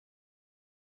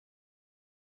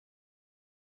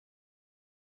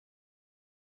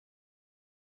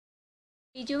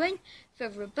We're doing the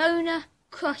Rabona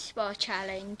crossbar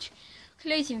challenge.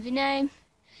 Closing the name,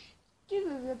 do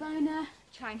the Rabona,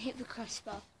 try and hit the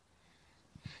crossbar.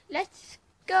 Let's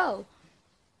go.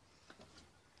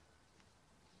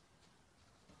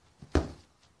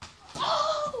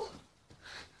 Oh!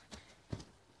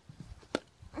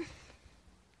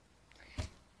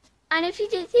 And if you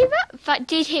did see that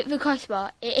did hit the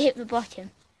crossbar. It hit the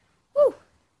bottom. Woo!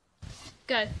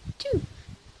 Go. 2.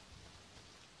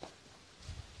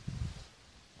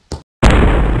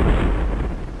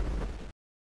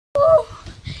 Oh,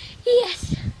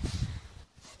 yes.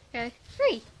 Go.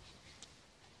 3.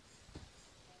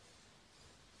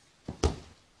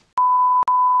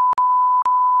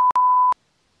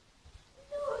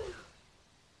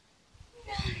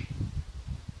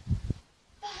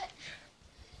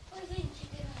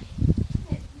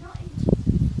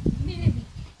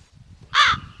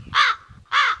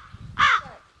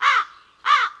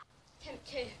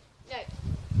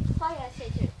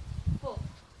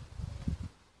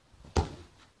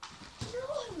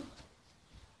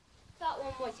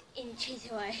 Was inches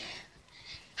away.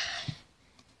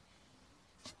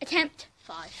 Attempt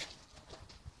 5.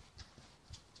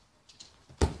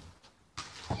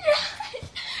 Yes!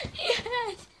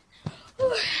 Yes!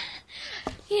 Ooh.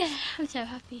 Yeah, I'm so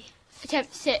happy.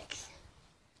 Attempt 6.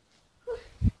 Oh,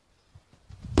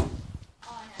 no,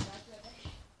 that's rubbish.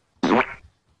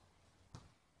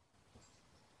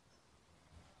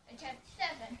 Attempt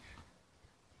 7.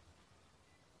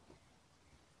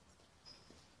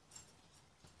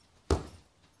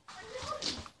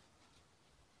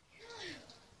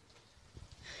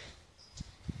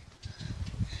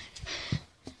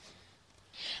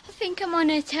 I think I'm on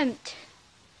attempt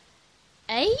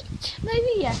 8,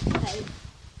 maybe, yeah, 8.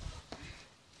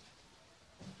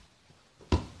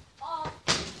 Oh.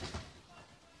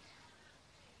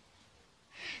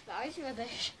 That was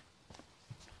rubbish.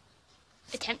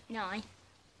 Attempt 9.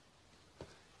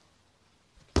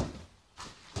 Oh,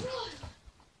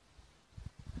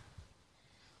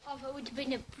 that would have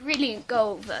been a brilliant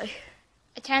goal though.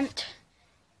 Attempt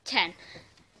 10.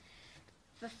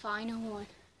 The final one.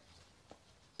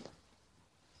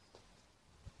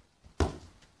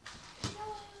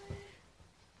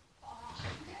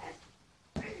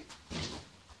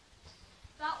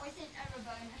 That wasn't a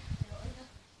Rabona.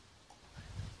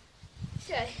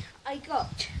 So I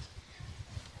got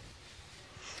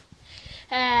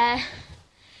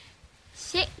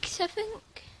 6, I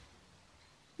think.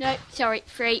 No, sorry,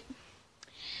 3.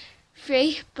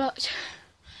 3, but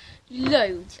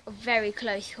loads of very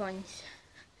close ones.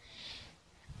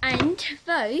 And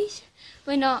those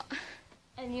were not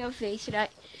any of these,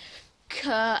 like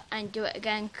cut and do it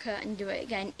again, cut and do it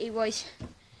again. It was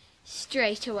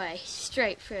straight away,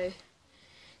 straight through.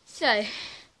 So,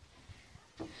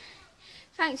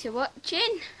 thanks for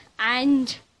watching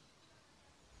and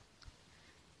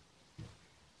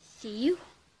see you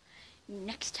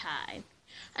next time.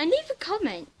 And leave a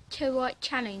comment to what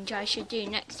challenge I should do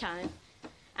next time.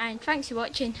 And thanks for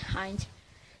watching and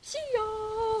see ya!